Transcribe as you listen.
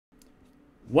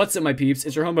What's up, my peeps?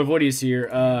 It's your home Avoidius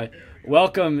here.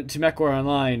 Welcome to MechWar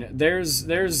Online.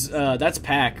 That's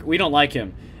Pack. We don't like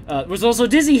him. There's also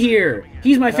Dizzy here.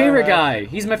 He's my favorite guy.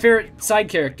 He's my favorite side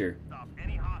character.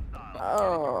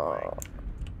 Oh.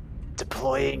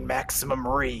 Deploying maximum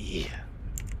re.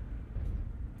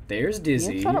 There's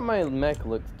Dizzy. The inside of my mech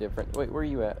looks different. Wait, where are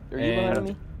you at? Are you behind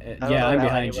me? Yeah, I'm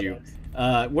behind you.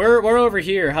 We're over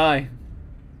here. Hi.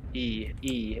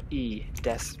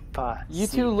 Despacito. You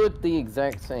two look the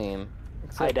exact same.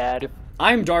 Hi, Dad.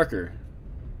 I'm darker.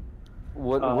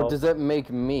 What does that make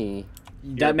me?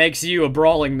 That makes you a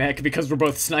brawling mech because we're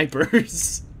both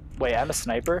snipers. Wait, I'm a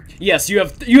sniper? Yes, you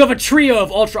have a trio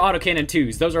of ultra autocannon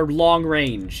 2s. Those are long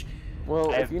range.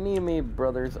 Well, if you need me,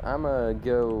 brothers, I'ma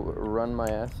go run my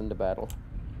ass into battle.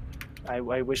 I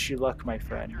wish you luck, my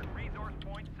friend.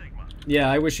 Yeah,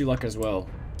 I wish you luck as well.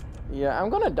 Yeah, I'm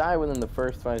gonna die within the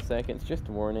first 5 seconds. Just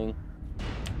a warning.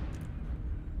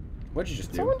 What'd you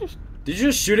just do? Someone just... Did you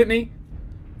just shoot at me?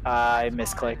 I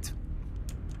misclicked.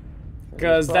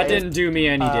 Because that didn't do me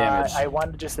any damage. I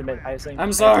wanted to just admit,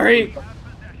 I'm sorry!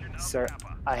 Sir,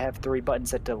 I have 3 buttons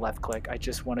set to left click. I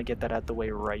just want to get that out the way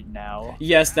right now.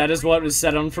 Yes, that is what was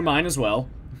set on for mine as well.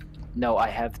 No, I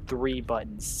have 3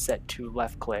 buttons set to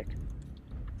left click.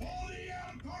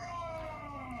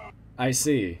 I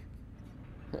see.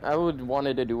 I would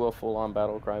wanted to do a full-on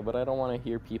battle cry, but I don't want to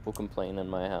hear people complain in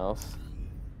my house.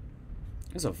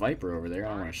 There's a Viper over there. I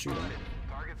don't want to shoot him.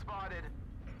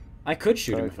 I could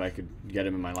shoot him if I could get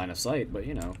him in my line of sight, but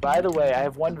you know. By the way, I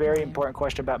have one very important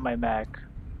question about my mech.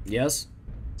 Yes?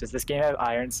 Does this game have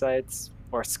iron sights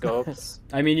or scopes?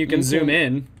 I mean, you can zoom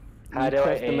in. How do I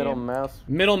press the aim? middle mouse?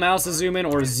 Middle mouse is zoom in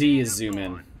or Z is zoom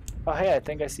in. Oh, hey, I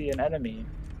think I see an enemy.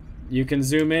 You can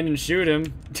zoom in and shoot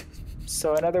him.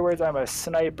 So, in other words, I'm a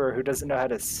sniper who doesn't know how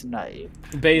to snipe.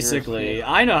 Basically,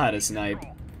 I know how to snipe.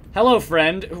 Hello,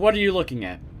 friend. What are you looking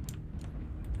at?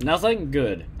 Nothing?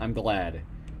 Good. I'm glad.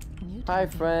 Hi,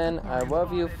 friend. I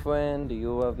love you, friend. Do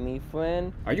you love me,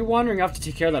 friend? Are you wandering off to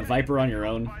take care of that Viper on your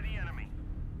own?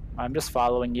 I'm just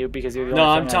following you because you're the No,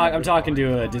 only I'm talking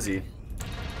to Dizzy.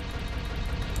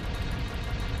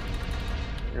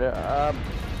 Yeah,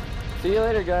 see you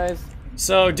later, guys.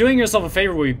 So, doing yourself a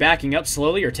favor will be backing up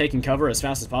slowly or taking cover as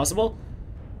fast as possible.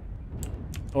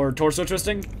 Or torso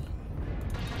twisting.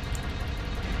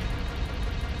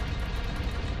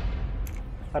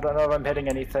 I don't know if I'm hitting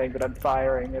anything, but I'm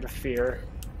firing out of fear.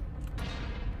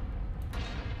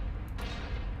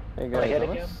 Hey Am I guys,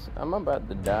 hitting him? I'm about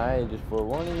to die, just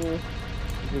forewarning you.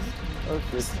 Oh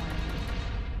shit.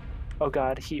 Oh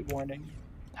god, heat warning.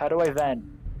 How do I vent?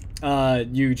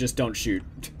 You just don't shoot.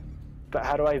 But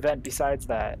how do I vent besides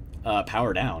that?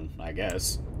 Power down, I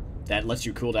guess. That lets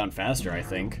you cool down faster, I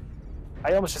think.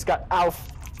 I almost just got ow.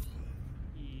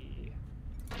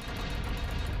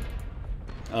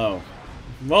 Oh.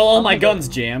 Well, all my guns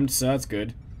jammed, so that's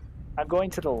good. I'm going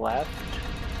to the left.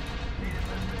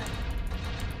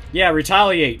 Yeah,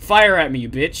 retaliate. Fire at me, you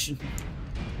bitch.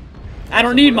 I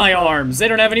don't need my arms. They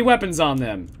don't have any weapons on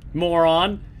them.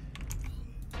 Moron.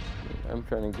 I'm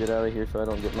trying to get out of here so I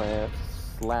don't get my ass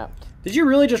slapped. Did you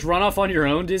really just run off on your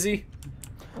own, Dizzy?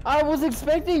 I was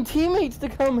expecting teammates to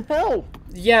come help.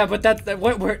 Yeah, but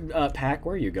Pack,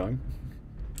 where are you going?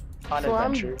 On So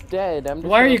adventure. I'm dead. I'm just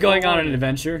Why are gonna you going go on an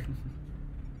adventure?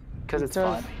 Because it's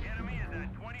fun.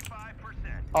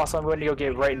 Also, I'm going to go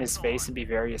get right in his face and be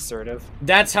very assertive.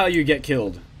 That's how you get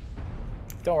killed.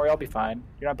 Don't worry, I'll be fine.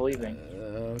 You're not believing.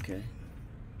 Okay.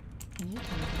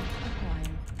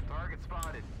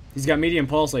 He's got medium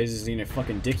pulse lasers. He's gonna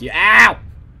fucking dick you. Ow!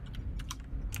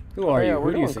 Who are you?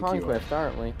 Who do you think Conquest, you are?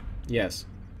 aren't we? Yes.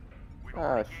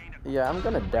 Yeah, I'm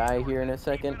gonna die here in a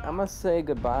second. I'm gonna say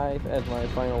goodbye as my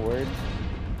final words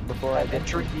before I get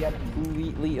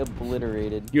completely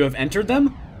obliterated. You have entered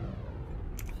them?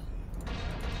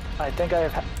 I think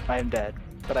I am dead,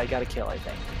 but I got a kill, I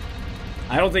think.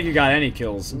 I don't think you got any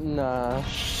kills. Nah.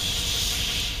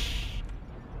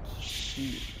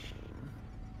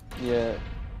 Yeah.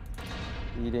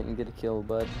 You didn't get a kill,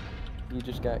 bud. You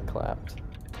just got clapped.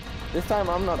 This time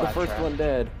I'm not the first one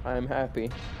dead. I'm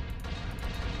happy.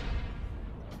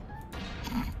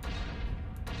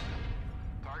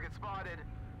 Target spotted.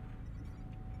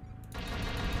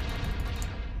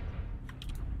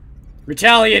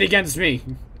 Retaliate against me.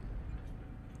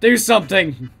 Do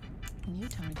something. New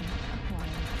target acquired.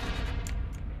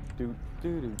 Do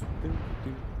do do do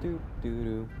do do do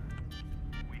do.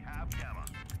 We have Gamma.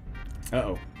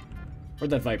 Uh-oh.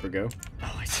 Where'd that Viper go?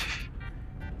 Oh, I see.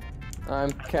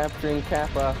 I'm capturing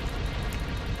Kappa.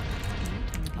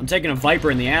 I'm taking a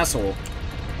Viper in the asshole.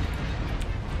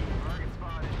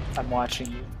 I'm watching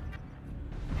you.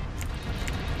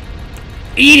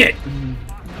 Eat it!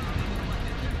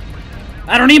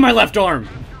 I don't need my left arm.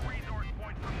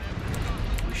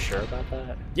 You sure about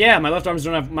that? Yeah, my left arms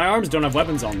don't have. My arms don't have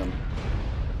weapons on them.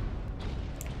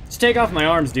 Just take off my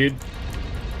arms, dude.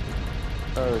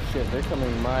 Oh shit, they're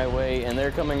coming my way, and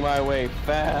they're coming my way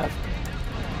fast.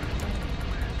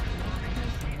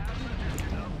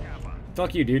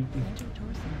 Fuck you, dude.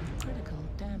 Intertorsion critical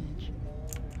damage.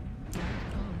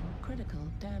 MWO critical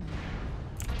damage.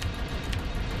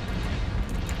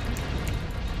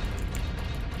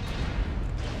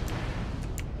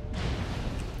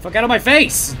 Fuck out of my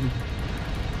face!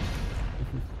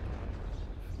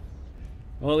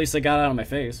 Well, at least I got out of my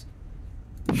face.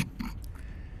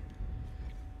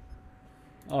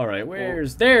 Alright,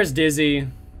 there's Dizzy.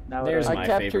 Now There's what my I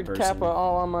favorite captured person. Kappa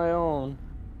all on my own.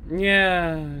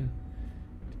 Yeah.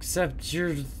 Except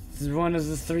you're one of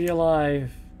the 3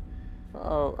 alive.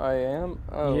 Oh, I am?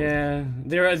 Oh. Yeah.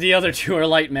 The other 2 are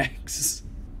light mechs.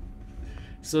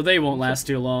 So they won't last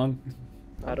too long.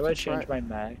 How do I change my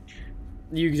mag?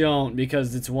 You don't,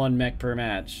 because it's 1 mech per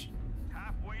match.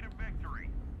 Halfway to victory.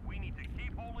 We need to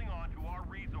keep holding on to our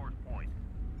resource points.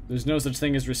 There's no such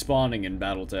thing as respawning in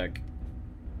Battletech.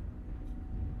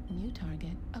 New target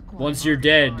acquired. Once you're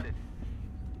dead,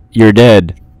 You're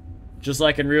dead. just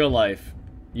like in real life,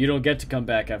 you don't get to come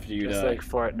back after you Just die. like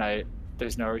Fortnite,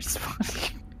 there's no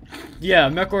response. Yeah,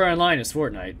 MechWarrior Online is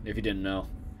Fortnite, if you didn't know.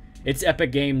 It's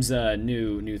Epic Games'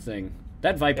 new thing.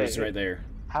 That Viper's Hey, right there.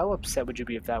 How upset would you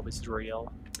be if that was real?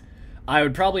 I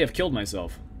would probably have killed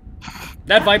myself.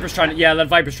 That Viper's trying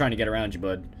to get around you,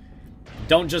 bud.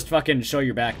 Don't just fucking show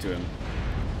your back to him.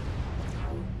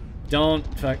 Don't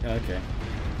okay.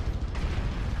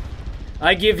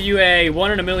 I give you a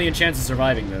 1 in a million chance of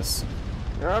surviving this.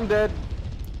 I'm dead.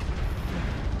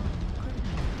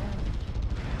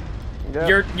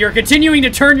 Yep. You're continuing to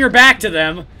turn your back to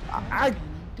them. I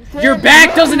Your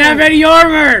back doesn't have any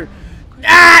armor!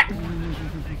 Ah!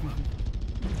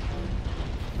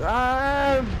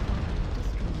 I'm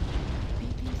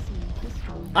BPC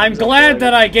destroyed. I'm glad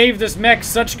that I gave this mech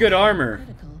such good armor.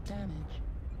 Critical damage.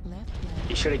 Left leg.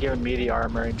 You should have given me the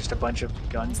armor and just a bunch of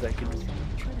guns that could.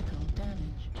 Critical damage.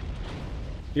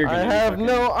 You're I gonna be have fucking-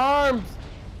 no arms.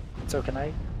 So can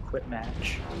I quit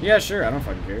match? Yeah, sure, I don't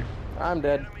fucking care. I'm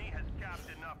dead. Enemy has capped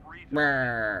enough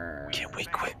resources. Can we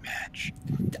quit match?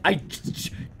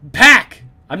 Pack!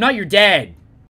 I'm not your dad.